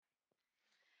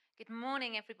Good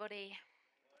morning, everybody.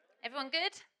 Everyone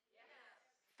good?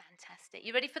 Fantastic.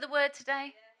 You ready for the word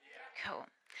today? Cool.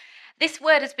 This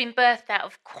word has been birthed out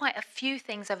of quite a few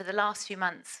things over the last few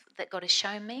months that God has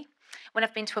shown me. When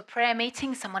I've been to a prayer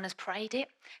meeting, someone has prayed it,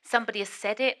 somebody has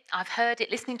said it, I've heard it,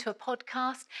 listening to a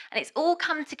podcast, and it's all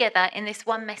come together in this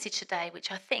one message today,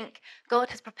 which I think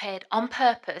God has prepared on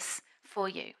purpose for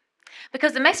you.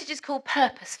 Because the message is called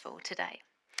Purposeful today.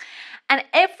 And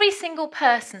every single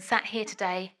person sat here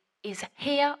today is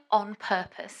here on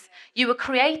purpose. You were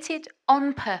created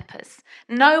on purpose.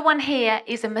 No one here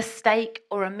is a mistake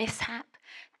or a mishap.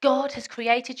 God has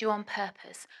created you on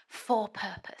purpose, for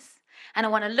purpose. And I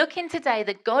want to look in today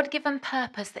the God-given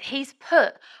purpose that He's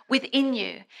put within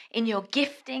you, in your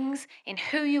giftings, in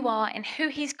who you are, in who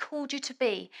He's called you to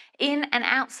be, in and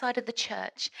outside of the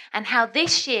church, and how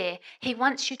this year He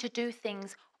wants you to do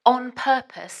things on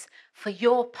purpose for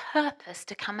your purpose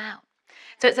to come out.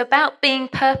 So it's about being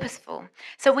purposeful.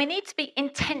 So we need to be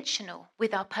intentional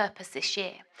with our purpose this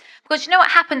year. Because you know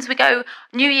what happens? We go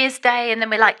New Year's Day and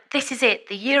then we're like, this is it,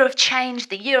 the year of change,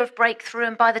 the year of breakthrough.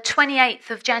 And by the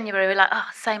 28th of January, we're like,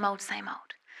 same old, same old.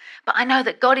 But I know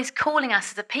that God is calling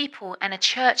us as a people and a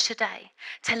church today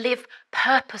to live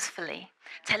purposefully,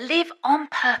 to live on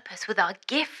purpose with our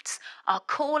gifts, our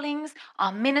callings,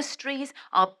 our ministries,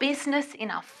 our business,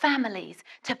 in our families,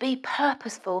 to be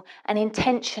purposeful and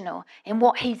intentional in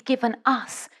what He's given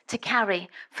us to carry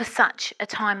for such a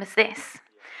time as this.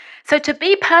 So to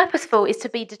be purposeful is to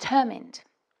be determined,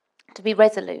 to be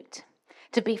resolute,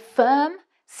 to be firm,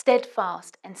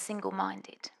 steadfast, and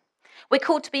single-minded. We're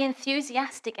called to be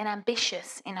enthusiastic and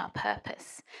ambitious in our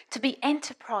purpose, to be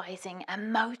enterprising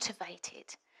and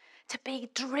motivated, to be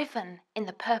driven in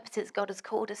the purposes God has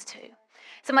called us to.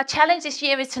 So my challenge this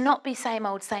year is to not be same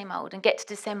old, and get to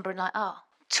December and like,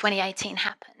 2018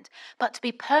 happened, but to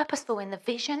be purposeful in the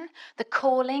vision, the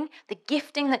calling, the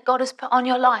gifting that God has put on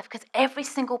your life, because every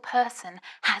single person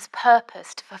has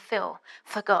purpose to fulfill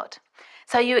for God.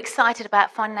 So are you excited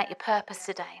about finding out your purpose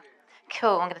today?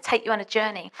 Cool, I'm going to take you on a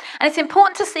journey. And it's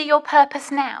important to see your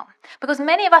purpose now, because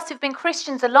many of us who've been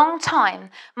Christians a long time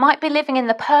might be living in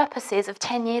the purposes of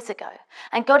 10 years ago.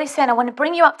 And God is saying, I want to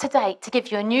bring you up to date, to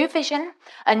give you a new vision,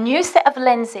 a new set of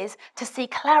lenses to see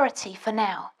clarity for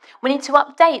now. We need to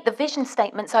update the vision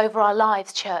statements over our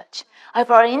lives, church,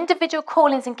 over our individual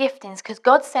callings and giftings, because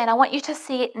God's saying, I want you to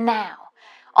see it now.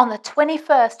 On the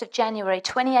 21st of January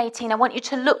 2018, I want you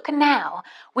to look now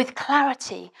with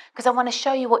clarity, because I want to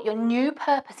show you what your new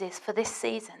purpose is for this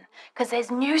season, because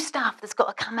there's new stuff that's got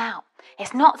to come out.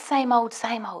 It's not same old,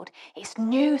 it's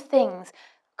new things,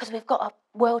 because we've got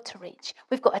a world to reach,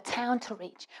 we've got a town to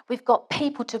reach, we've got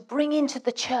people to bring into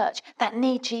the church that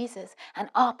need Jesus, and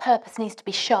our purpose needs to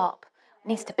be sharp,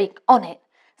 needs to be on it.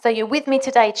 So you're with me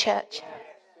today, church?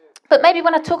 But maybe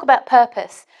when I talk about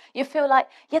purpose, you feel like,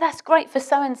 yeah, that's great for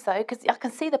so-and-so, because I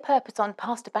can see the purpose on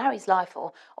Pastor Barry's life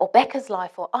or Becca's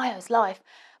life or Io's life.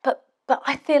 But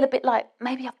I feel a bit like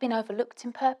maybe I've been overlooked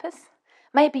in purpose.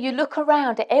 Maybe you look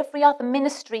around at every other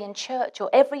ministry in church or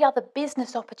every other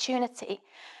business opportunity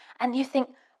and you think,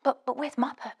 but where's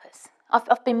my purpose?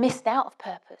 I've been missed out of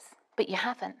purpose. But you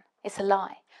haven't. It's a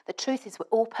lie. The truth is we're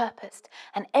all purposed,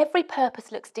 and every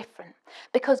purpose looks different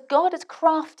because God has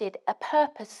crafted a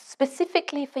purpose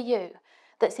specifically for you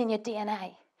that's in your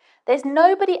DNA. There's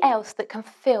nobody else that can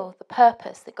fulfill the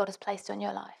purpose that God has placed on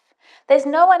your life. There's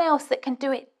no one else that can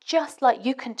do it just like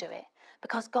you can do it,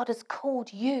 because God has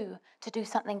called you to do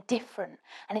something different,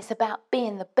 and it's about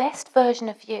being the best version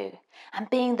of you and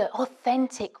being the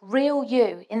authentic, real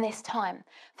you in this time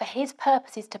for His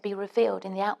purposes to be revealed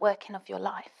in the outworking of your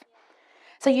life.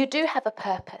 So you do have a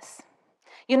purpose.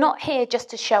 You're not here just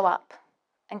to show up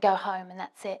and go home and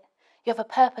that's it. You have a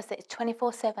purpose that is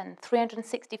 24/7,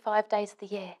 365 days of the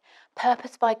year,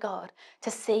 purposed by God to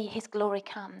see His glory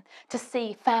come, to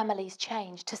see families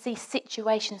changed, to see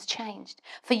situations changed,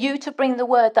 for you to bring the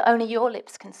word that only your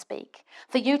lips can speak,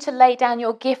 for you to lay down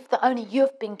your gift that only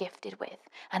you've been gifted with.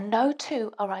 And no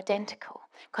two are identical,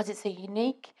 because it's a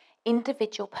unique,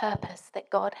 individual purpose that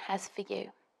God has for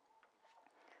you.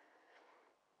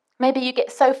 Maybe you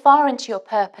get so far into your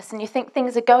purpose and you think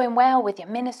things are going well with your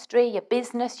ministry, your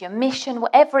business, your mission,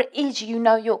 whatever it is you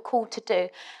know you're called to do.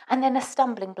 And then a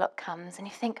stumbling block comes and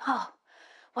you think,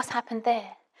 what's happened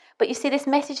there? But you see, this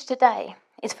message today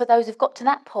is for those who've got to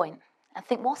that point and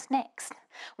think, what's next?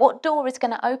 What door is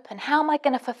going to open? How am I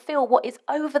going to fulfill what is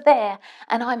over there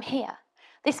and I'm here?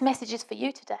 This message is for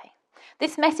you today.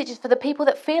 This message is for the people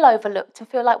that feel overlooked and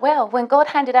feel like, well, when God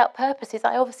handed out purposes,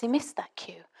 I obviously missed that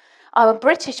cue. I'm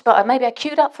British, but maybe I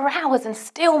queued up for hours and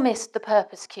still missed the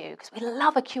purpose queue, because we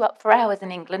love a queue up for hours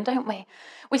in England, don't we?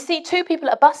 We see two people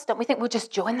at a bus stop, we think we'll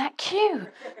just join that queue,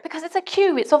 because it's a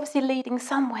queue, it's obviously leading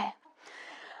somewhere.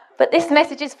 But this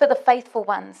message is for the faithful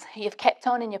ones who you've kept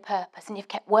on in your purpose, and you've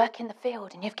kept work in the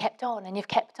field, and you've kept on, and you've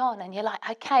kept on, and you're like,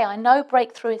 okay, I know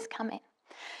breakthrough is coming.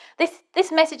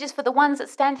 This message is for the ones that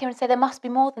stand here and say, there must be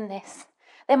more than this.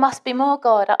 There must be more,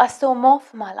 God. I saw more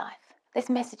for my life. This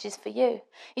message is for you.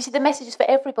 You see, the message is for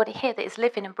everybody here that is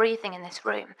living and breathing in this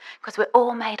room, because we're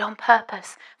all made on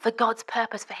purpose, for God's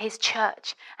purpose, for his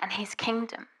church and his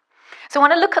kingdom. So I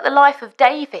want to look at the life of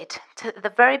David, to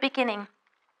the very beginning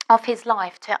of his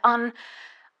life, to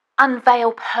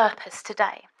unveil purpose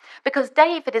today. Because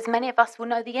David, as many of us will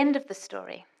know the end of the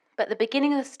story, but at the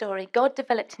beginning of the story, God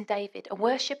developed in David a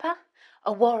worshipper,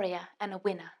 a warrior, and a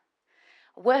winner.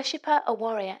 A worshipper, a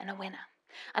warrior, and a winner.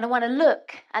 And I want to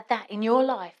look at that in your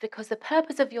life, because the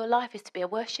purpose of your life is to be a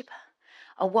worshipper,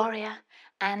 a warrior,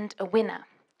 and a winner.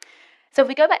 So if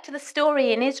we go back to the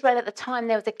story, in Israel at the time,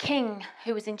 there was a king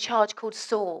who was in charge called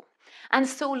Saul. And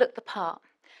Saul looked the part.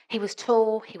 He was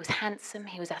tall, he was handsome,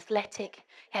 he was athletic,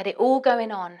 he had it all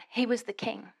going on. He was the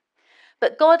king.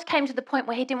 But God came to the point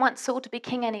where he didn't want Saul to be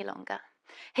king any longer.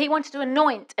 He wanted to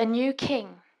anoint a new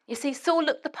king. You see, Saul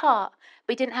looked the part,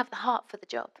 but he didn't have the heart for the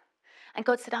job. And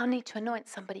God said, I need to anoint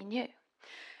somebody new.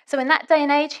 So in that day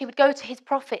and age, he would go to his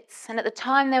prophets. And at the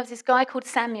time, there was this guy called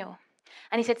Samuel.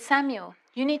 And he said, Samuel,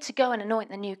 you need to go and anoint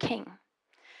the new king.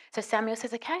 So Samuel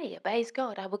says, okay, he obeys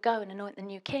God. I will go and anoint the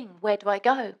new king. Where do I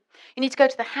go? You need to go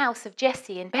to the house of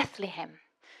Jesse in Bethlehem.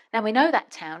 Now, we know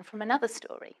that town from another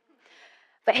story.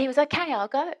 But he was, okay, I'll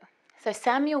go. So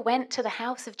Samuel went to the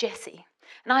house of Jesse.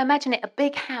 And I imagine it a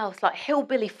big house like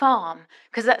Hillbilly Farm,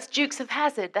 because that's Dukes of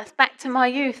Hazzard. That's back to my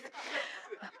youth.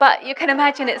 But you can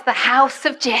imagine it's the house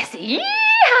of Jesse.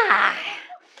 Yeehaw!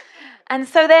 And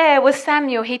so there was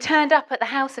Samuel. He turned up at the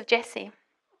house of Jesse.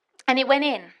 And he went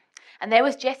in. And there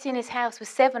was Jesse in his house with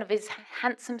 7 of his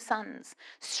handsome sons,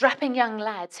 strapping young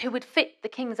lads who would fit the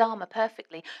king's armour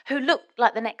perfectly, who looked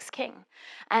like the next king.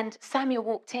 And Samuel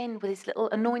walked in with his little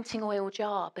anointing oil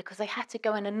jar, because they had to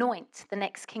go and anoint the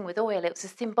next king with oil. It was a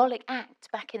symbolic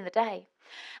act back in the day.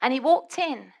 And he walked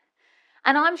in.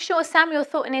 And I'm sure Samuel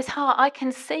thought in his heart, I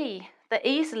can see that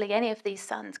easily any of these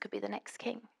sons could be the next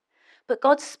king. But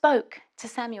God spoke to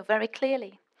Samuel very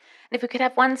clearly. And if we could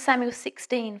have 1 Samuel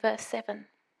 16, verse 7.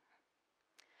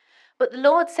 But the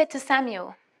Lord said to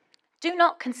Samuel, do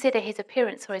not consider his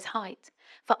appearance or his height,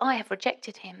 for I have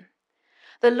rejected him.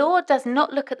 The Lord does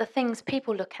not look at the things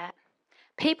people look at.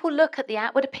 People look at the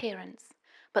outward appearance,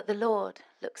 but the Lord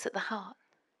looks at the heart.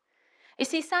 You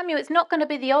see, Samuel, it's not going to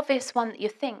be the obvious one that you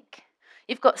think.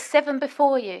 You've got 7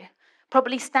 before you,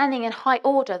 probably standing in high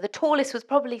order. The tallest was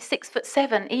probably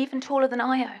 6'7", even taller than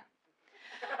Io.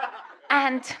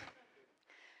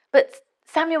 But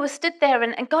Samuel was stood there,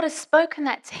 and God has spoken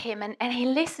that to him, and he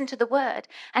listened to the word.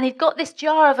 And he'd got this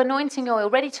jar of anointing oil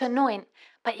ready to anoint,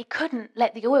 but he couldn't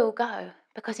let the oil go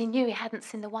because he knew he hadn't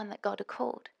seen the one that God had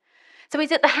called. So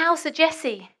he's at the house of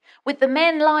Jesse with the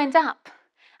men lined up,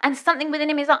 and something within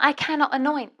him is like, I cannot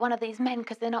anoint one of these men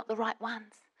because they're not the right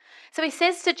ones. So he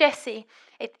says to Jesse,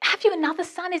 have you another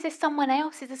son? Is there someone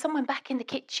else? Is there someone back in the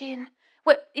kitchen?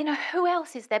 Well, who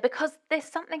else is there? Because there's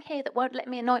something here that won't let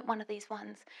me anoint one of these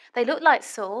ones. They look like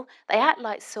Saul. They act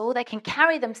like Saul. They can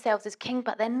carry themselves as king,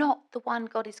 but they're not the one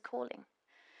God is calling.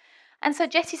 And so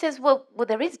Jesse says, well,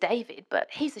 there is David, but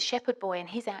he's a shepherd boy and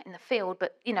he's out in the field.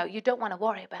 But, you don't want to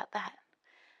worry about that.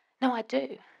 No, I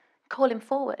do. Call him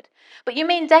forward. But you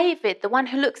mean David, the one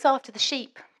who looks after the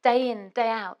sheep day in, day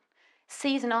out?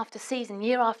 Season after season,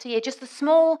 year after year, just the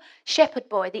small shepherd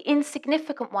boy, the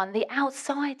insignificant one, the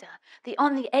outsider, the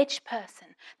on the edge person,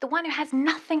 the one who has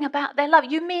nothing about their love.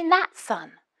 You mean that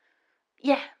son?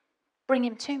 Yeah, bring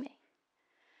him to me.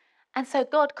 And so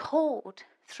God called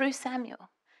through Samuel,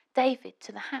 David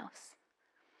to the house.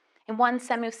 In 1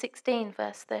 Samuel 16,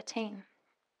 verse 13.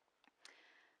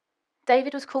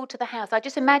 David was called to the house. I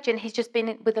just imagine he's just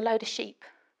been with a load of sheep.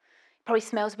 Probably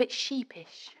smells a bit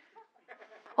sheepish.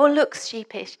 Or looks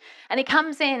sheepish. And he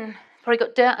comes in, probably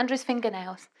got dirt under his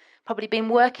fingernails, probably been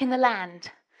working the land,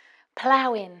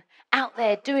 ploughing, out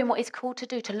there doing what he's called to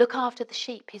do, to look after the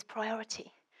sheep, his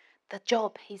priority, the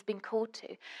job he's been called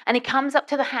to. And he comes up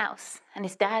to the house, and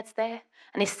his dad's there,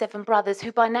 and his 7 brothers,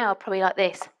 who by now are probably like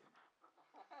this,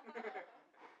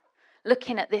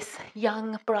 looking at this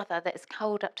young brother that is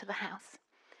called up to the house.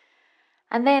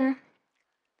 And then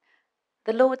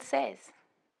the Lord says,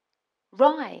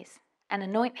 rise and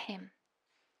anoint him.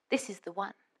 This is the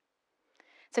one.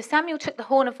 So Samuel took the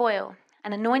horn of oil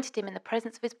and anointed him in the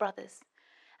presence of his brothers.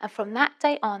 And from that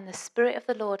day on, the Spirit of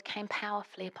the Lord came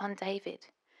powerfully upon David.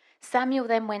 Samuel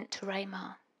then went to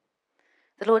Ramah.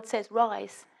 The Lord says,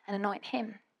 rise and anoint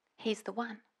him. He's the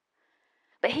one.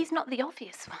 But he's not the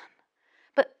obvious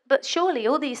one. But surely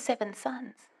all these 7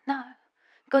 sons. No.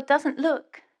 God doesn't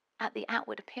look at the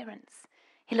outward appearance.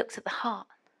 He looks at the heart.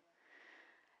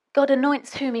 God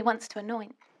anoints whom he wants to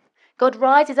anoint. God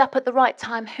rises up at the right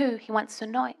time who he wants to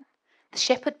anoint. The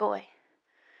shepherd boy.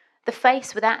 The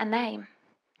face without a name.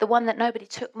 The one that nobody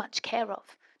took much care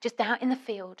of. Just out in the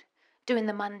field, doing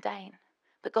the mundane.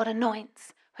 But God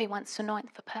anoints who he wants to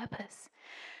anoint for purpose.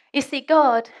 You see,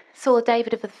 God saw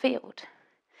David of the field.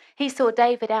 He saw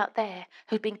David out there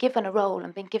who'd been given a role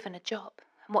and been given a job.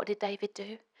 And what did David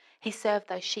do? He served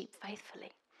those sheep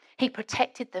faithfully. He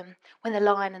protected them when the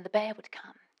lion and the bear would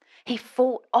come. He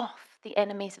fought off the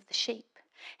enemies of the sheep.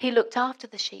 He looked after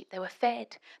the sheep. They were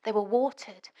fed, they were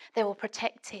watered, they were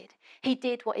protected. He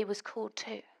did what he was called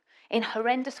to. In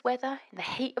horrendous weather, in the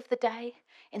heat of the day,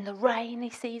 in the rainy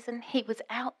season, he was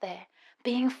out there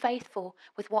being faithful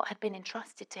with what had been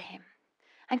entrusted to him.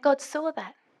 And God saw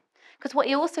that. Because what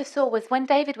he also saw was when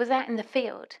David was out in the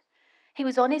field, he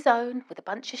was on his own with a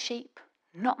bunch of sheep,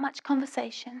 not much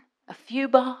conversation, a few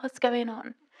bars going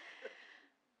on.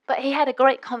 But he had a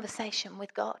great conversation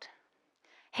with God.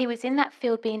 He was in that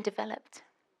field being developed.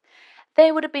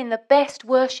 There would have been the best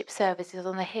worship services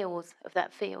on the hills of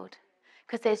that field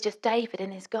because there's just David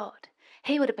and his God.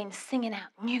 He would have been singing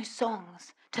out new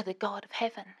songs to the God of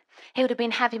heaven. He would have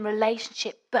been having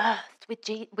relationship birthed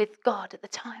with God at the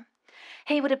time.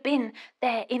 He would have been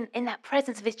there in that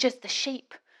presence of it's just the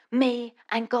sheep, me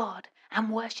and God,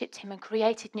 and worshipped him and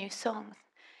created new songs.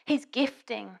 His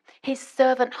gifting, his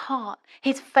servant heart,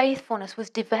 his faithfulness was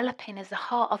developing as the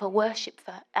heart of a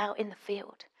worshipper out in the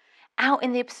field, out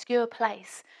in the obscure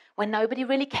place where nobody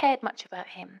really cared much about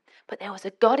him. But there was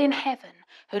a God in heaven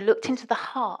who looked into the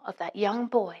heart of that young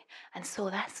boy and saw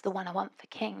that's the one I want for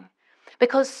king.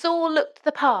 Because Saul looked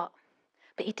the part,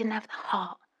 but he didn't have the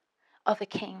heart of a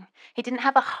king. He didn't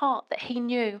have a heart that he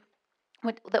knew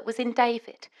that was in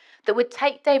David, that would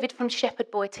take David from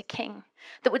shepherd boy to king,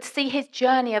 that would see his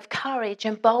journey of courage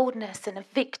and boldness and of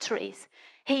victories.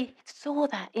 He saw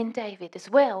that in David as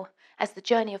well as the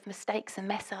journey of mistakes and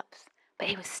mess ups, but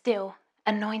he was still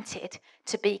anointed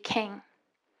to be king.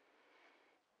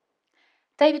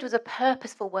 David was a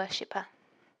purposeful worshipper.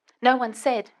 No one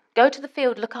said, go to the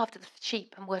field, look after the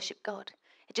sheep and worship God.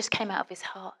 It just came out of his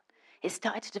heart. It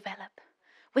started to develop.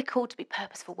 We're called to be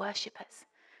purposeful worshippers.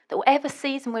 That whatever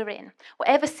season we're in,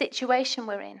 whatever situation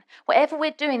we're in, whatever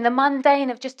we're doing, the mundane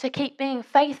of just to keep being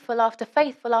faithful after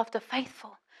faithful after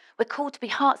faithful, we're called to be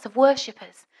hearts of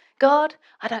worshippers. God,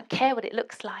 I don't care what it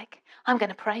looks like. I'm going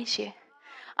to praise you.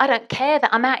 I don't care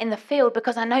that I'm out in the field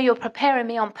because I know you're preparing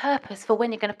me on purpose for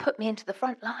when you're going to put me into the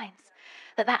front lines.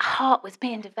 That heart was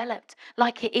being developed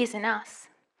like it is in us.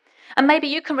 And maybe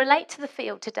you can relate to the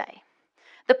field today.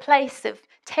 The place of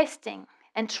testing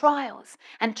and trials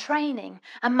and training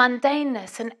and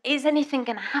mundaneness and is anything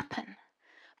going to happen?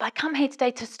 But I come here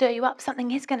today to stir you up.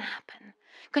 Something is going to happen.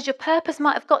 Because your purpose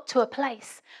might have got to a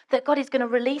place that God is going to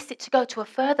release it to go to a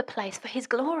further place for his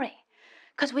glory.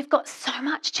 Because we've got so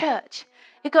much, church.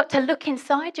 You've got to look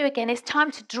inside you again. It's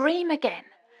time to dream again.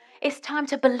 It's time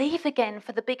to believe again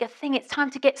for the bigger thing. It's time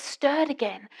to get stirred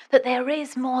again that there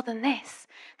is more than this.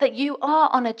 That you are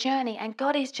on a journey and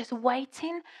God is just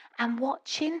waiting and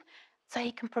watching so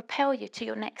he can propel you to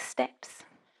your next steps.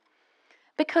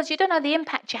 Because you don't know the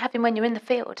impact you're having when you're in the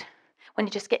field, when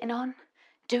you're just getting on,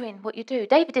 doing what you do.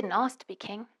 David didn't ask to be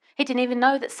king. He didn't even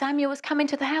know that Samuel was coming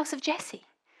to the house of Jesse.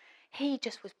 He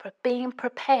just was being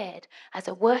prepared as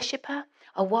a worshipper,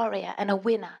 a warrior, and a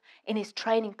winner in his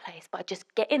training place by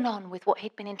just getting on with what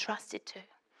he'd been entrusted to.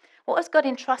 What has God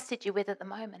entrusted you with at the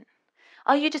moment?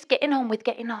 Are you just getting on with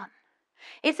getting on?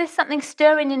 Is there something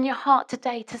stirring in your heart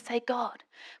today to say, God,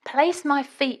 place my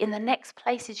feet in the next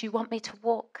places you want me to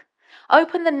walk?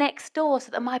 Open the next door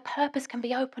so that my purpose can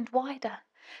be opened wider.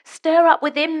 Stir up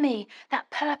within me that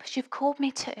purpose you've called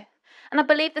me to. And I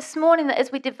believe this morning that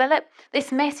as we develop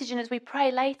this message and as we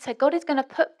pray later, God is going to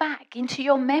put back into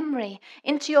your memory,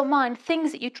 into your mind,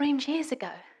 things that you dreamed years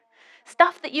ago.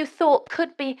 Stuff that you thought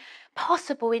could be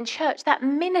possible in church, that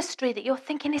ministry that you're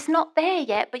thinking is not there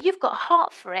yet, but you've got a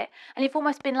heart for it, and you've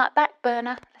almost been like back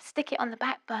burner. Let's stick it on the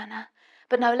back burner.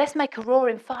 But no, let's make a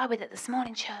roaring fire with it this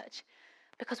morning, church.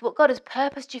 Because what God has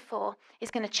purposed you for is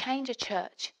going to change a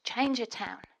church, change a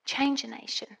town, change a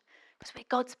nation. Because we're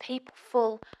God's people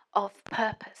full of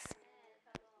purpose.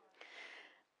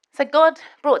 So God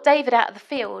brought David out of the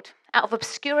field, out of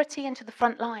obscurity into the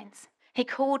front lines. He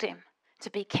called him to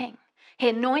be king. He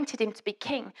anointed him to be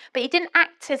king, but he didn't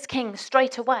act as king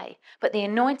straight away. But the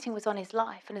anointing was on his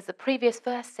life. And as the previous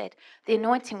verse said, the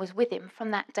anointing was with him from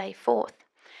that day forth.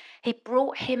 He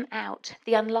brought him out,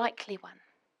 the unlikely one,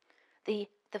 the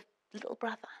little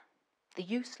brother, the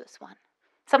useless one.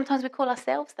 Sometimes we call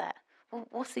ourselves that. Well,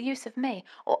 what's the use of me?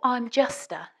 Or I'm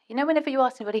juster. You know, whenever you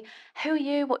ask anybody, who are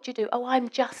you? What do you do? Oh, I'm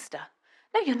juster.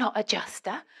 No, you're not a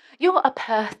juster. You're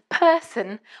a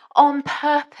person on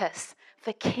purpose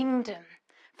for kingdom,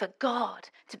 for God,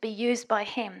 to be used by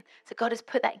him. So God has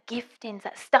put that gift in,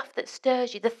 that stuff that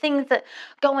stirs you, the things that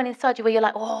go on inside you where you're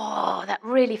like, oh, that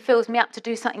really fills me up to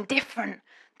do something different.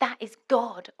 That is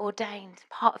God ordained,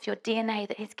 part of your DNA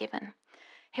that he's given.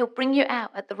 He'll bring you out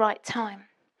at the right time.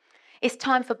 It's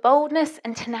time for boldness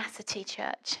and tenacity,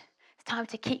 church. It's time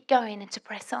to keep going and to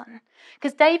press on.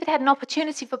 Because David had an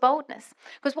opportunity for boldness.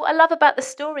 Because what I love about the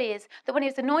story is that when he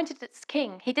was anointed as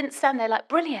king, he didn't stand there like,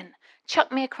 brilliant,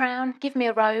 chuck me a crown, give me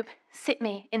a robe, sit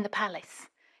me in the palace.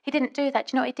 He didn't do that.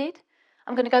 Do you know what he did?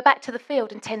 I'm going to go back to the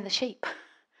field and tend the sheep.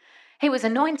 He was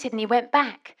anointed and he went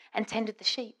back and tended the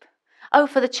sheep. Oh,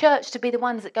 for the church to be the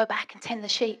ones that go back and tend the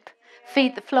sheep,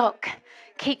 feed the flock,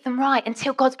 keep them right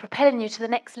until God's propelling you to the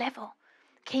next level.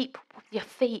 Keep your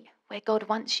feet where God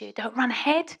wants you. Don't run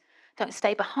ahead, don't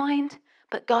stay behind,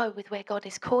 but go with where God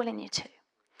is calling you to.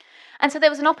 And so there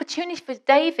was an opportunity for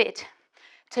David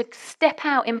to step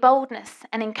out in boldness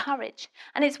and in courage.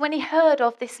 And it's when he heard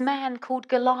of this man called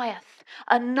Goliath,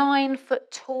 a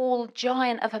 9-foot-tall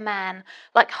giant of a man,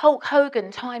 like Hulk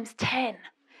Hogan times 10.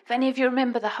 If any of you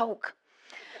remember the Hulk.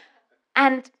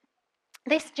 And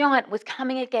this giant was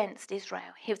coming against Israel.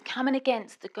 He was coming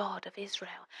against the God of Israel.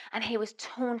 And he was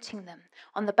taunting them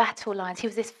on the battle lines. He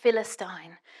was this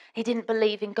Philistine. He didn't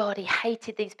believe in God. He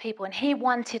hated these people. And he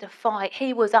wanted a fight.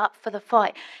 He was up for the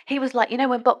fight. He was like, you know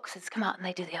when boxers come out and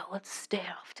they do the old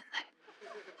stare off, don't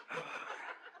they?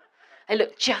 They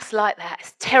look just like that.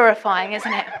 It's terrifying,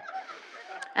 isn't it?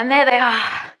 And there they are,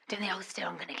 doing the old stare,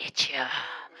 I'm going to get you.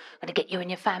 I'm going to get you and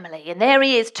your family. And there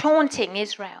he is, taunting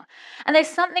Israel. And there's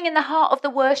something in the heart of the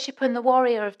worshipper and the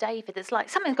warrior of David that's like,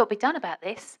 something's got to be done about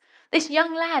this. This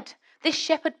young lad, this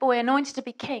shepherd boy anointed to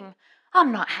be king,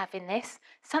 I'm not having this.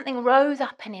 Something rose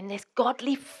up in him, this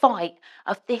godly fight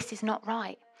of this is not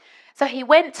right. So he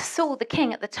went to Saul, the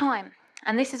king at the time.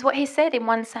 And this is what he said in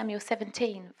 1 Samuel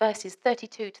 17, verses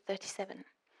 32 to 37.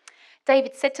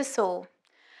 David said to Saul,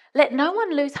 let no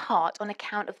one lose heart on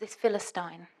account of this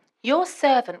Philistine. Your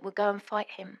servant will go and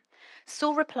fight him.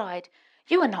 Saul replied,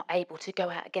 you are not able to go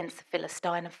out against the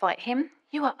Philistine and fight him.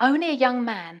 You are only a young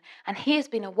man, and he has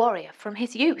been a warrior from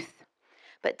his youth.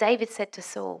 But David said to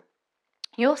Saul,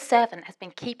 your servant has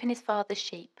been keeping his father's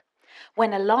sheep.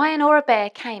 When a lion or a bear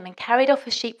came and carried off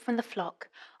a sheep from the flock,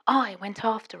 I went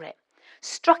after it,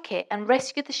 struck it and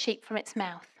rescued the sheep from its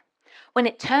mouth. When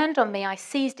it turned on me, I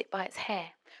seized it by its hair,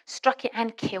 struck it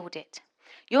and killed it.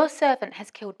 Your servant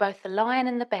has killed both the lion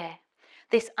and the bear.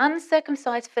 This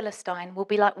uncircumcised Philistine will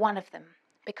be like one of them,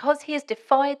 because he has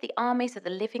defied the armies of the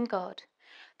living God.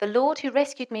 The Lord who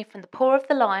rescued me from the paw of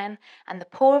the lion and the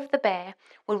paw of the bear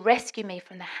will rescue me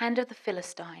from the hand of the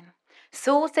Philistine.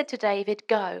 Saul said to David,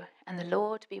 go, and the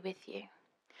Lord be with you.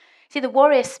 See, the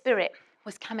warrior spirit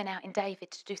was coming out in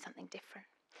David to do something different.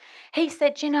 He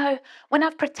said, you know, when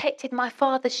I've protected my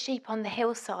father's sheep on the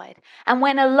hillside, and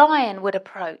when a lion would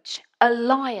approach, a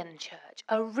lion, church,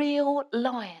 a real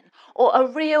lion, or a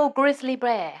real grizzly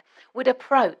bear would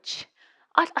approach,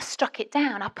 I struck it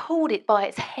down. I pulled it by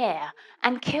its hair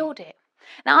and killed it.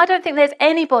 Now, I don't think there's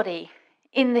anybody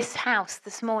in this house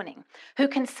this morning who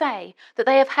can say that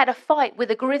they have had a fight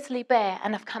with a grizzly bear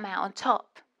and have come out on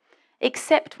top,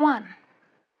 except one.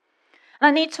 And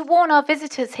I need to warn our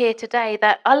visitors here today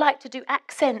that I like to do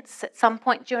accents at some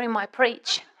point during my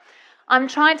preach. I'm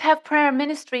trying to have prayer and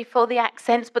ministry for the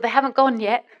accents, but they haven't gone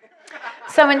yet.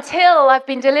 So until I've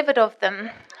been delivered of them,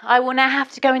 I will now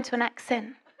have to go into an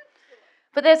accent.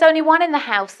 But there's only one in the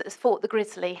house that has fought the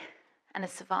grizzly and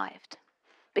has survived.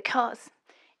 Because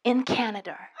in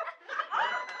Canada,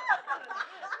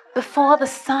 before the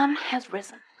sun has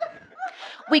risen,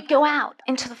 we go out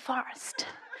into the forest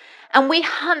and we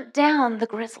hunt down the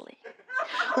grizzly.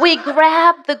 We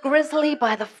grab the grizzly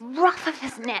by the ruff of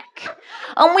his neck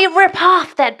and we rip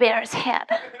off that bear's head.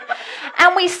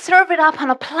 And we serve it up on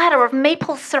a platter of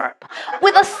maple syrup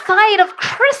with a side of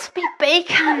crispy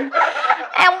bacon.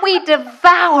 And we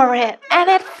devour it. And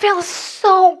it feels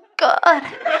so good.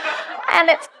 And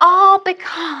it's all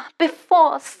because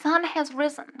before sun has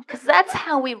risen. Because that's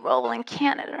how we roll in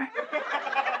Canada.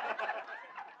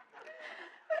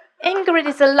 Ingrid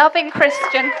is a loving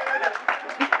Christian.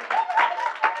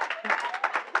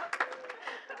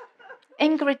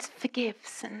 Ingrid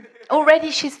forgives, and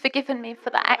already she's forgiven me for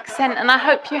that accent, and I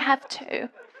hope you have too.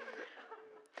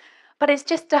 But it's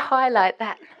just to highlight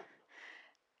that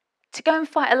to go and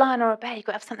fight a lion or a bear, you've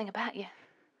got to have something about you.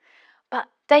 But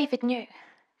David knew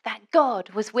that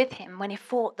God was with him when he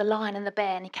fought the lion and the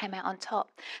bear and he came out on top.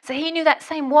 So he knew that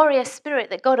same warrior spirit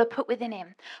that God had put within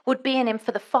him would be in him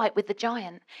for the fight with the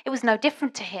giant. It was no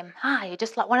different to him. You're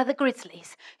just like one of the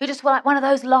grizzlies. You're just like one of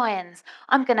those lions.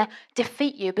 I'm going to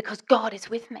defeat you because God is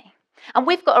with me. And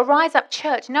we've got to rise up,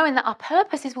 church, knowing that our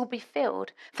purposes will be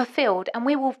fulfilled, and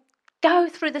we will go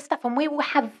through the stuff and we will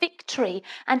have victory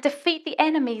and defeat the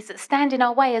enemies that stand in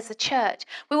our way as a church.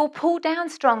 We will pull down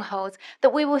strongholds,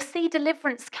 that we will see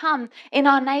deliverance come in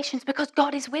our nations because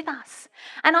God is with us.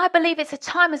 And I believe it's a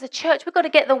time as a church, we've got to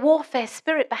get the warfare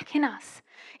spirit back in us.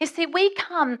 You see, we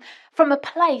come from a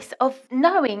place of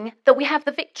knowing that we have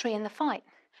the victory in the fight,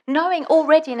 knowing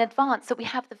already in advance that we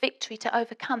have the victory to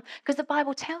overcome, because the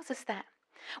Bible tells us that.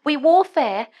 We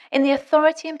warfare in the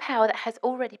authority and power that has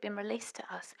already been released to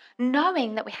us,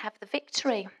 knowing that we have the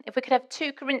victory. If we could have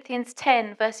 2 Corinthians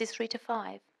 10, verses 3 to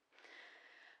 5.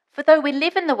 For though we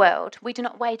live in the world, we do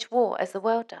not wage war as the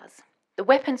world does. The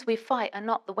weapons we fight are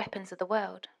not the weapons of the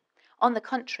world. On the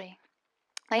contrary,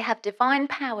 they have divine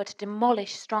power to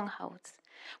demolish strongholds.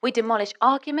 We demolish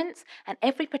arguments and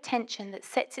every pretension that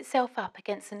sets itself up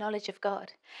against the knowledge of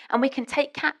God. And we can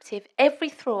take captive every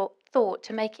thought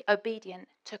to make it obedient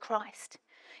to Christ.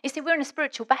 You see, we're in a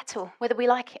spiritual battle, whether we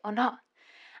like it or not.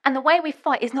 And the way we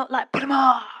fight is not like put them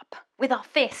up with our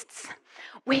fists.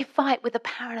 We fight with the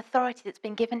power and authority that's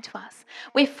been given to us.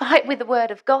 We fight with the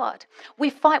word of God. We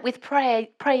fight with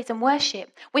praise and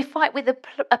worship. We fight with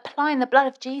applying the blood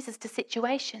of Jesus to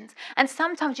situations. And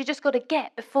sometimes you just got to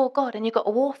get before God and you've got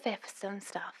to warfare for some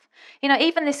stuff. You know,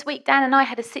 even this week, Dan and I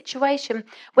had a situation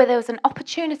where there was an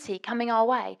opportunity coming our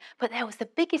way, but there was the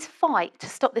biggest fight to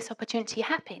stop this opportunity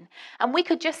happening. And we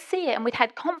could just see it, and we'd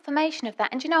had confirmation of that.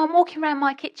 And you know, I'm walking around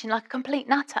my kitchen like a complete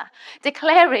nutter,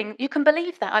 declaring, you can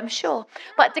believe that, I'm sure,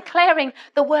 but declaring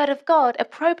the word of God,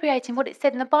 appropriating what it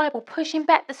said in the Bible, pushing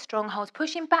back the strongholds,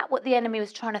 pushing back what the enemy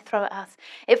was trying to throw at us.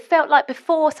 It felt like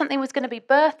before something was going to be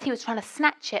birthed, he was trying to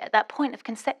snatch it at that point of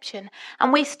conception.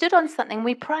 And we stood on something,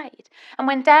 we prayed. And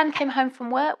when Dan came home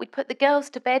from work, we'd put the girls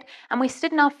to bed and we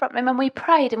stood in our front room and we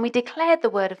prayed and we declared the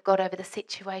word of God over the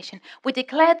situation. We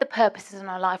declared the purposes in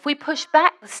our life. We pushed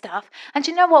back the stuff. And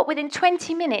you know what? Within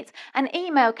 20 minutes, an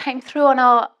email came through on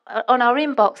our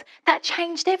inbox that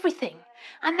changed everything.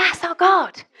 And that's our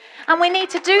God. And we need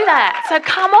to do that. So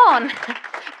come on,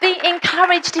 be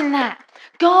encouraged in that.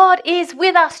 God is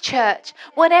with us, church.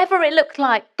 Whatever it looked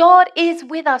like, God is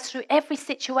with us through every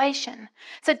situation.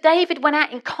 So David went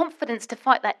out in confidence to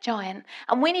fight that giant.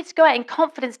 And we need to go out in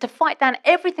confidence to fight down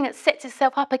everything that sets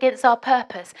itself up against our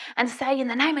purpose and say, in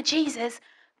the name of Jesus,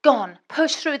 gone.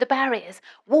 Push through the barriers.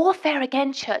 Warfare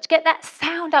again, church. Get that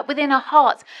sound up within our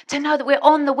hearts to know that we're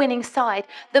on the winning side.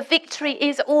 The victory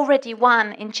is already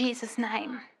won in Jesus'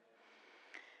 name.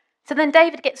 So then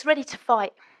David gets ready to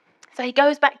fight. So he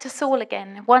goes back to Saul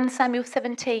again, 1 Samuel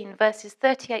 17, verses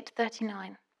 38 to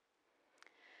 39.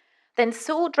 Then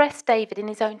Saul dressed David in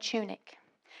his own tunic.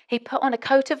 He put on a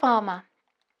coat of armor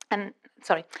on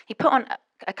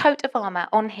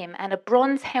him and a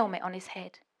bronze helmet on his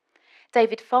head.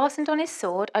 David fastened on his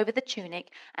sword over the tunic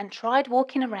and tried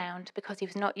walking around because he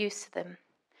was not used to them.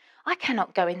 I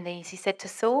cannot go in these, he said to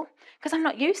Saul, because I'm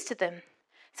not used to them.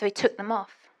 So he took them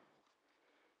off.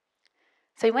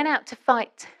 So he went out to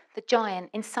fight the giant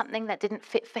in something that didn't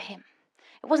fit for him.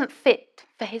 It wasn't fit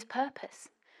for his purpose.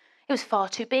 It was far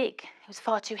too big. It was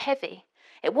far too heavy.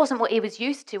 It wasn't what he was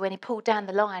used to when he pulled down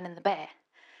the lion and the bear.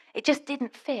 It just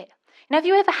didn't fit. You know, have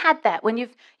you ever had that when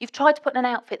you've tried to put on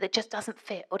an outfit that just doesn't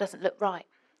fit or doesn't look right?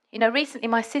 You know, recently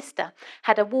my sister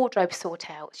had a wardrobe sort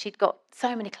out. She'd got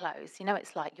so many clothes. You know,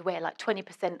 it's like you wear like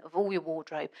 20% of all your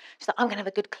wardrobe. She's like, I'm going to have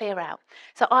a good clear out.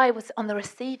 So I was on the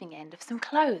receiving end of some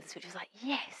clothes, which was like,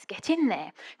 yes, get in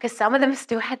there. Because some of them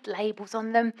still had labels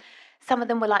on them. Some of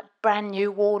them were like brand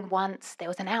new, worn once. There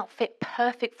was an outfit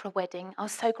perfect for a wedding. I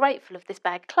was so grateful of this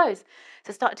bag of clothes. So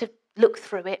I started to look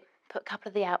through it, put a couple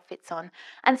of the outfits on.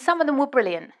 And some of them were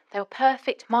brilliant. They were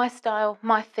perfect, my style,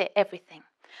 my fit, everything.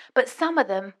 But some of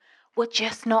them were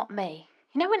just not me.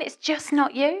 You know when it's just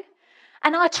not you?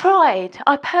 And I tried.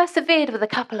 I persevered with a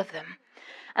couple of them.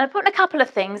 And I put in a couple of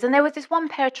things, and there was this one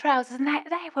pair of trousers, and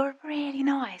they were really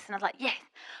nice. And I was like, yes.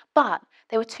 But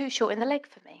they were too short in the leg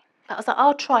for me. But I was like,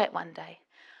 I'll try it one day.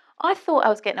 I thought I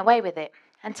was getting away with it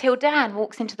until Dan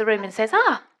walks into the room and says, do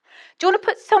you want to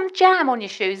put some jam on your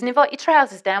shoes and invite your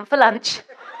trousers down for lunch?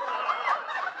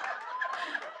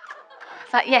 I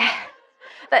was like, yeah.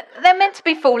 They're meant to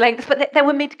be full length, but they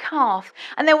were mid-calf.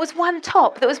 And there was one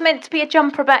top that was meant to be a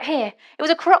jumper about here. It was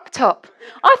a crop top.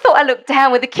 I thought I looked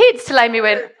down with the kids till Amy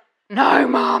went, "No,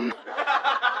 Mum."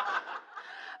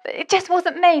 But it just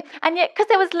wasn't me. And yet, because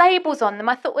there was labels on them,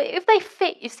 I thought, well, if they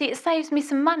fit, you see, it saves me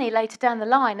some money later down the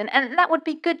line. And that would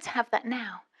be good to have that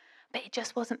now. But it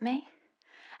just wasn't me.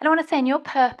 And I want to say, in your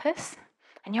purpose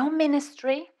and your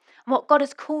ministry and what God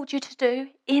has called you to do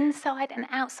inside and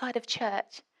outside of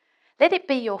church, let it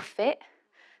be your fit.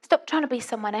 Stop trying to be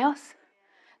someone else.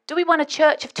 Do we want a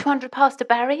church of 200 Pastor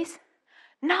Barrys?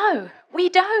 No, we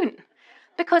don't.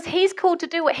 Because he's called to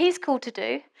do what he's called to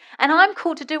do, and I'm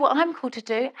called to do what I'm called to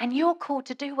do, and you're called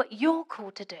to do what you're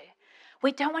called to do.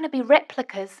 We don't want to be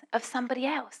replicas of somebody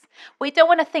else. We don't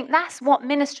want to think that's what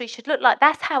ministry should look like.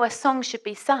 That's how a song should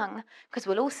be sung, because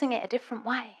we'll all sing it a different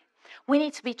way. We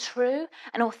need to be true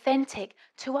and authentic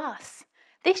to us.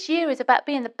 This year is about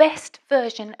being the best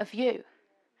version of you.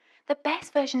 The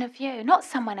best version of you, not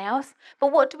someone else.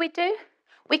 But what do?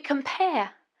 We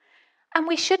compare. And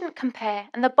we shouldn't compare.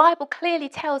 And the Bible clearly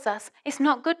tells us it's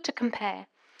not good to compare.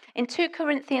 In 2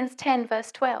 Corinthians 10,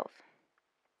 verse 12,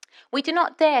 we do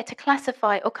not dare to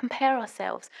classify or compare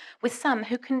ourselves with some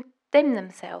who condemn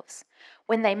themselves.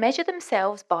 When they measure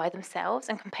themselves by themselves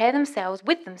and compare themselves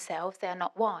with themselves, they are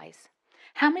not wise.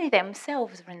 How many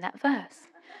themselves are in that verse?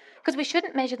 Because we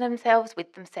shouldn't measure themselves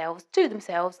with themselves, to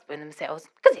themselves, with themselves,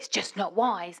 because it's just not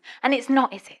wise. And it's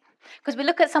not, is it? Because we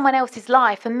look at someone else's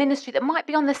life and ministry that might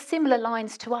be on the similar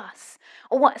lines to us,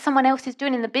 or what someone else is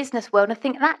doing in the business world, and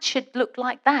think that should look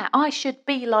like that. I should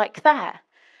be like that.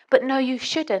 But no, you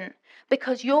shouldn't,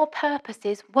 because your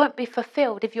purposes won't be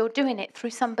fulfilled if you're doing it through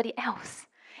somebody else.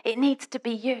 It needs to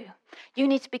be you. You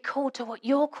need to be called to what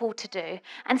you're called to do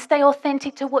and stay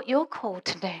authentic to what you're called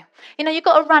to do. You know, you've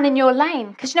got to run in your lane,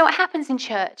 because you know what happens in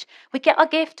church? We get our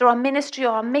gift or our ministry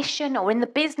or our mission, or in the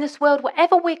business world,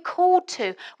 whatever we're called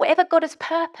to, whatever God has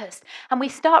purposed, and we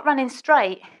start running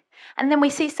straight, and then we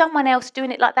see someone else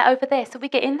doing it like that over there, so we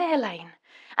get in their lane.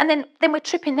 And then we're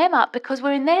tripping them up because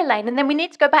we're in their lane. And then we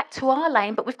need to go back to our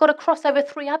lane, but we've got to cross over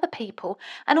 3 other people.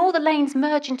 And all the lanes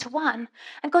merge into one.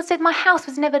 And God said, my house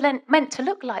was never meant to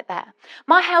look like that.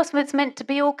 My house was meant to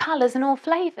be all colours and all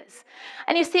flavours.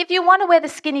 And you see, if you want to wear the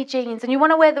skinny jeans and you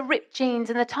want to wear the ripped jeans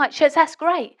and the tight shirts, that's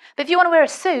great. But if you want to wear a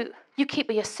suit, you keep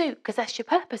with your suit, because that's your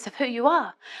purpose of who you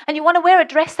are. And you want to wear a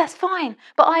dress, that's fine.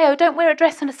 But don't wear a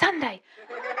dress on a Sunday,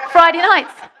 Friday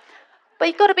nights. But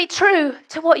you've got to be true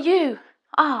to what you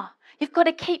are. You've got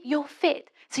to keep your fit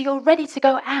so you're ready to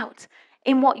go out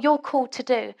in what you're called to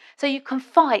do, so you can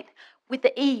fight with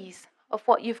the ease of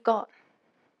what you've got.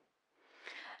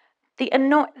 The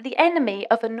enemy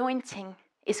of anointing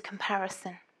is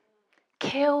comparison.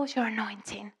 Kills your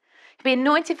anointing. You'll be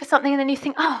anointed for something and then you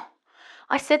think, oh,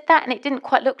 I said that and it didn't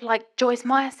quite look like Joyce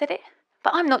Meyer said it,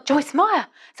 but I'm not Joyce Meyer,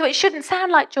 so it shouldn't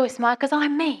sound like Joyce Meyer because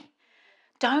I'm me.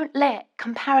 Don't let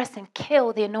comparison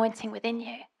kill the anointing within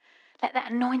you. Let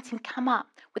that anointing come up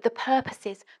with the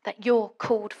purposes that you're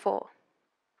called for.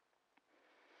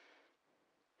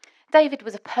 David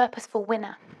was a purposeful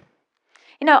winner.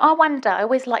 You know, I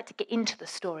always like to get into the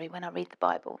story when I read the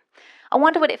Bible. I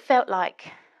wonder what it felt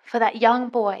like for that young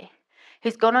boy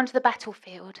who's gone onto the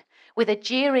battlefield with a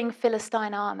jeering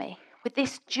Philistine army, with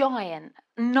this giant,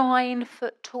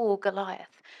 9-foot-tall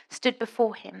Goliath stood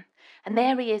before him. And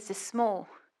there he is, this small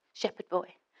shepherd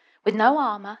boy with no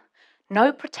armour,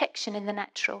 no protection in the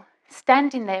natural,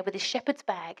 standing there with his shepherd's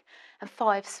bag and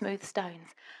 5 smooth stones.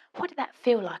 What did that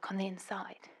feel like on the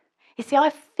inside? You see, I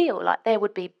feel like there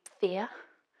would be fear.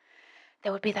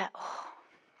 There would be that, oh,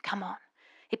 come on.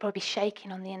 He'd probably be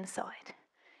shaking on the inside,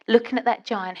 looking at that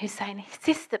giant who's saying, is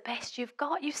this the best you've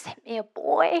got? You sent me a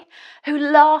boy who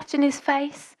laughed in his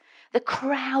face, the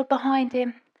crowd behind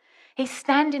him. He's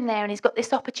standing there and he's got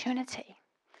this opportunity.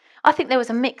 I think there was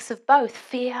a mix of both,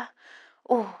 fear,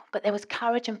 but there was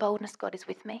courage and boldness. God is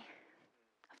with me.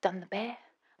 I've done the bear.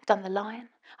 I've done the lion.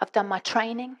 I've done my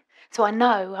training. So I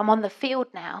know I'm on the field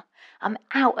now. I'm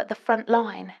out at the front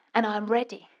line and I'm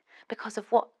ready because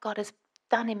of what God has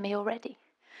done in me already.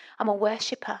 I'm a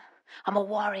worshipper. I'm a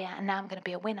warrior, and now I'm going to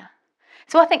be a winner.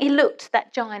 So I think he looked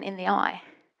that giant in the eye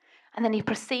and then he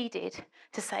proceeded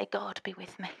to say, God, be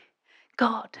with me.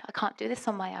 God, I can't do this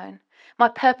on my own. My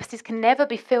purposes can never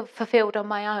be fulfilled on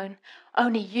my own.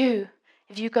 Only you,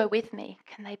 if you go with me,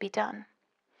 can they be done.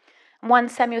 1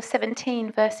 Samuel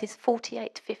 17, verses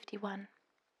 48 to 51.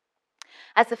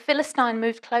 As the Philistine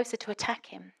moved closer to attack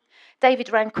him,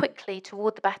 David ran quickly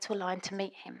toward the battle line to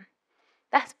meet him.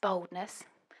 That's boldness.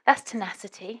 That's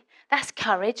tenacity. That's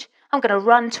courage. I'm going to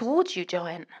run towards you,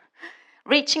 giant.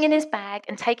 Reaching in his bag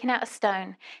and taking out a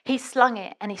stone, he slung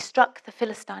it and he struck the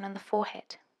Philistine on the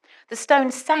forehead. The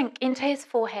stone sank into his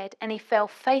forehead and he fell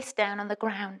face down on the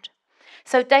ground.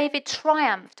 So David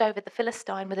triumphed over the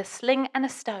Philistine with a sling and a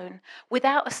stone.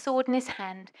 Without a sword in his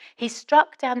hand, he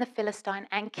struck down the Philistine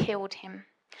and killed him.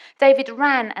 David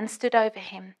ran and stood over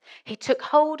him. He took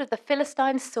hold of the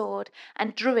Philistine's sword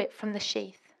and drew it from the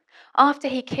sheath. After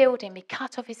he killed him, he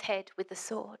cut off his head with the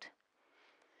sword.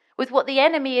 With what the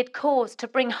enemy had caused to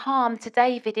bring harm to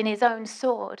David in his own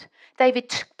sword,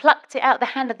 David plucked it out the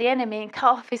hand of the enemy and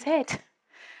cut off his head.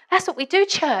 That's what we do,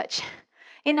 church.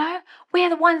 You know, we are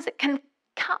the ones that can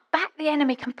cut back the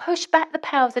enemy, can push back the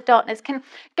powers of darkness, can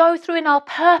go through in our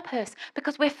purpose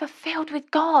because we're fulfilled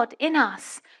with God in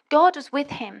us. God was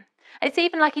with him. It's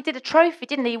even like he did a trophy,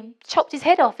 didn't he? He chopped his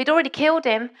head off. He'd already killed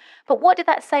him. But what did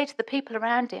that say to the people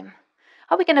around him?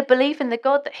 Are we going to believe in the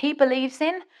God that he believes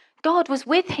in? God was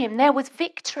with him. There was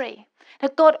victory. Now,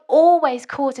 God always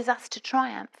causes us to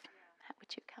triumph. How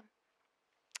would you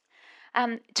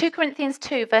come? 2 Corinthians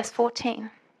 2, verse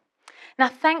 14. Now,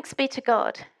 thanks be to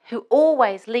God, who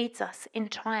always leads us in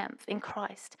triumph in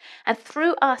Christ, and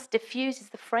through us diffuses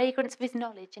the fragrance of his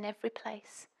knowledge in every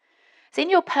place. So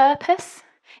in your purpose,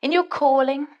 in your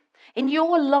calling, in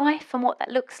your life and what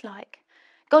that looks like,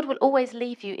 God will always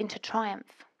lead you into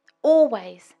triumph.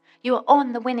 Always. You are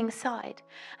on the winning side.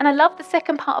 And I love the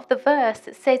second part of the verse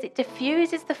that says it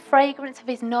diffuses the fragrance of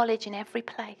his knowledge in every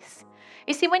place.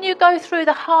 You see, when you go through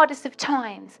the hardest of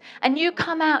times and you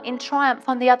come out in triumph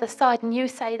on the other side and you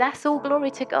say, that's all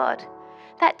glory to God,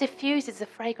 that diffuses the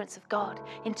fragrance of God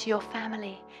into your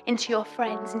family, into your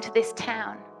friends, into this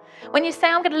town. When you say,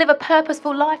 I'm going to live a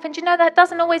purposeful life, and you know that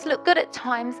doesn't always look good at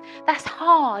times, that's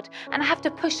hard, and I have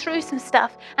to push through some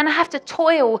stuff, and I have to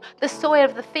toil the soil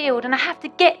of the field, and I have to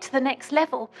get to the next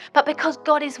level. But because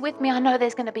God is with me, I know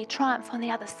there's going to be triumph on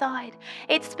the other side.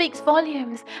 It speaks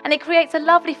volumes, and it creates a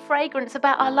lovely fragrance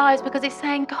about our lives because it's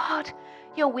saying, God,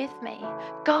 you're with me.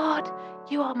 God,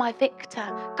 you are my victor.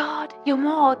 God, you're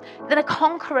more than a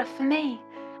conqueror for me.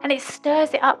 And it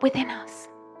stirs it up within us.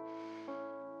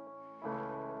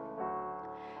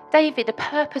 David, a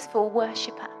purposeful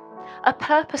worshipper, a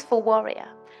purposeful warrior,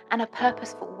 and a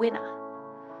purposeful winner.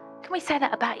 Can we say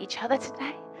that about each other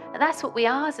today? That's what we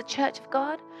are as a church of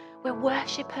God. We're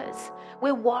worshippers,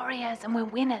 we're warriors, and we're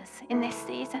winners in this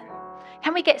season.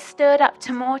 Can we get stirred up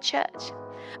to more, church?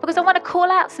 Because I want to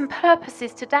call out some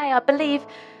purposes today. I believe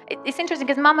it's interesting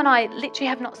because Mum and I literally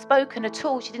have not spoken at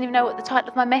all. She didn't even know what the title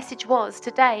of my message was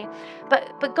today.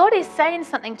 But God is saying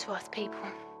something to us, people.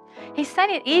 He's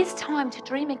saying it is time to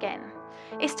dream again.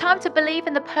 It's time to believe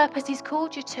in the purpose he's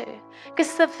called you to.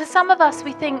 Because for some of us,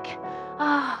 we think,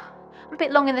 I'm a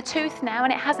bit long in the tooth now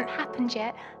and it hasn't happened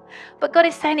yet. But God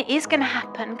is saying it is going to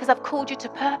happen because I've called you to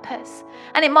purpose.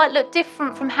 And it might look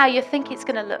different from how you think it's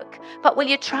going to look. But will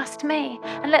you trust me?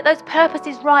 And let those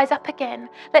purposes rise up again.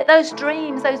 Let those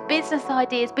dreams, those business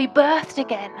ideas be birthed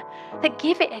again. That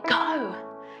give it a go.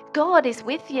 God is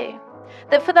with you.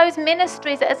 That for those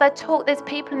ministries, that as I talk, there's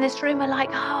people in this room who are like,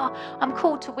 I'm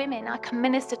called to women. I can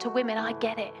minister to women. I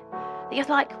get it. That you're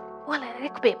like, well, there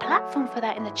could be a platform for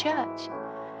that in the church.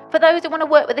 For those that want to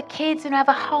work with the kids and have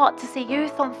a heart to see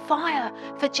youth on fire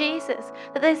for Jesus,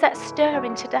 that there's that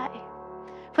stirring today.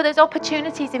 For those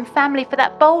opportunities in family, for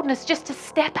that boldness just to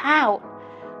step out.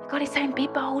 God is saying, be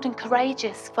bold and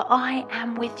courageous, for I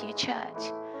am with you,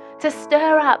 church. To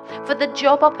stir up for the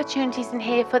job opportunities in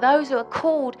here, for those who are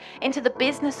called into the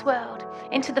business world,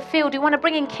 into the field, who want to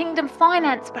bring in kingdom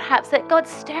finance perhaps, that God's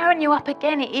stirring you up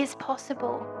again. It is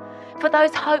possible. For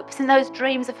those hopes and those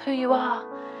dreams of who you are.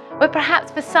 Where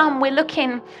perhaps for some we're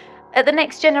looking at the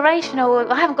next generation, or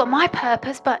I haven't got my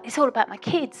purpose, but it's all about my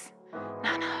kids.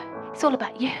 No, it's all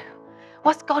about you.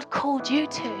 What's God called you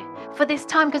to for this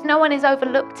time? Because no one is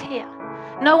overlooked here.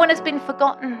 No one has been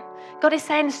forgotten. God is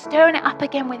saying, stirring it up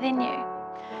again within you.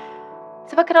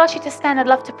 So if I could ask you to stand, I'd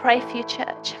love to pray for you,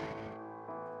 church.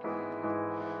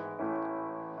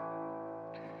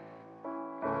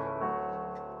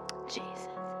 Jesus.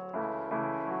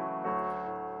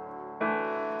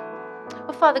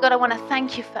 Well, Father God, I want to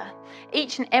thank you for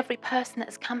each and every person that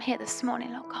has come here this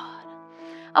morning, Lord God.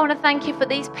 I want to thank you for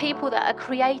these people that are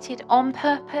created on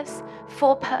purpose,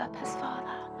 for purpose, Father.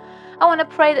 I want to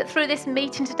pray that through this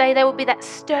meeting today, there will be that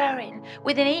stirring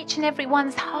within each and every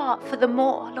one's heart for the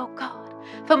more, Lord God,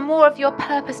 for more of your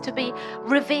purpose to be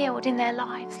revealed in their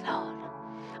lives, Lord.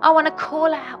 I want to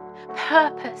call out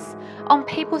purpose on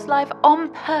people's life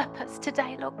on purpose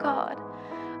today, Lord God.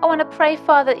 I want to pray,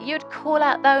 Father, that you'd call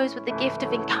out those with the gift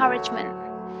of encouragement,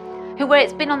 who where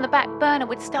it's been on the back burner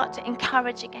would start to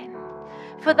encourage again.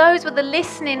 For those with a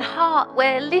listening heart,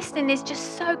 where listening is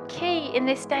just so key in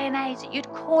this day and age, that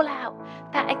you'd call out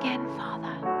that again, Father.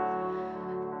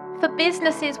 For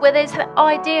businesses where there's an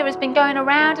idea has been going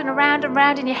around and around and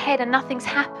around in your head and nothing's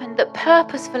happened, that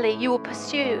purposefully you will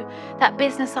pursue that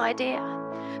business idea.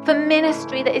 For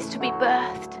ministry that is to be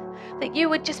birthed, that you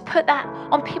would just put that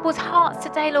on people's hearts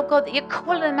today, Lord God, that you're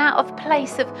calling them out of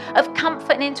place of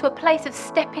comfort and into a place of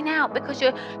stepping out because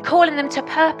you're calling them to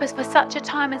purpose for such a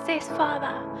time as this, Father.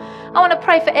 I want to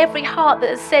pray for every heart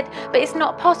that has said, but it's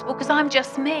not possible because I'm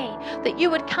just me, that you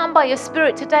would come by your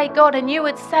Spirit today, God, and you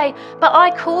would say, but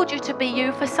I called you to be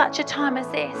you for such a time as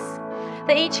this.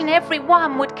 That each and every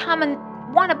one would come and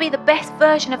want to be the best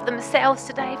version of themselves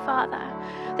today, Father.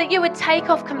 That you would take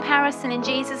off comparison in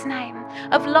Jesus' name,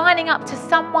 of lining up to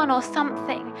someone or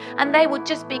something, and they would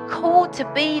just be called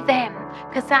to be them,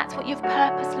 because that's what you've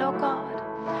purposed, Lord God.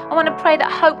 I want to pray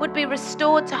that hope would be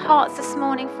restored to hearts this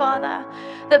morning, Father.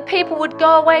 That people would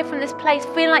go away from this place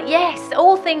feeling like, yes,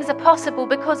 all things are possible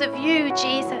because of you,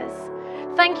 Jesus.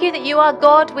 Thank you that you are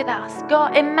God with us,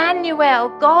 God, Emmanuel,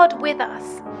 God with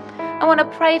us. I want to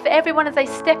pray for everyone as they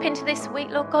step into this week,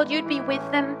 Lord God, you'd be with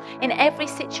them in every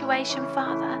situation,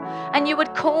 Father, and you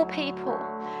would call people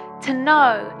to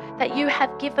know that you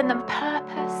have given them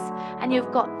purpose and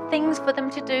you've got things for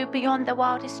them to do beyond their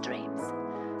wildest dreams.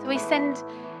 So we send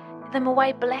them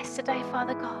away blessed today,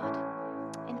 Father God,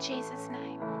 in Jesus'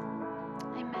 name.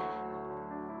 Amen.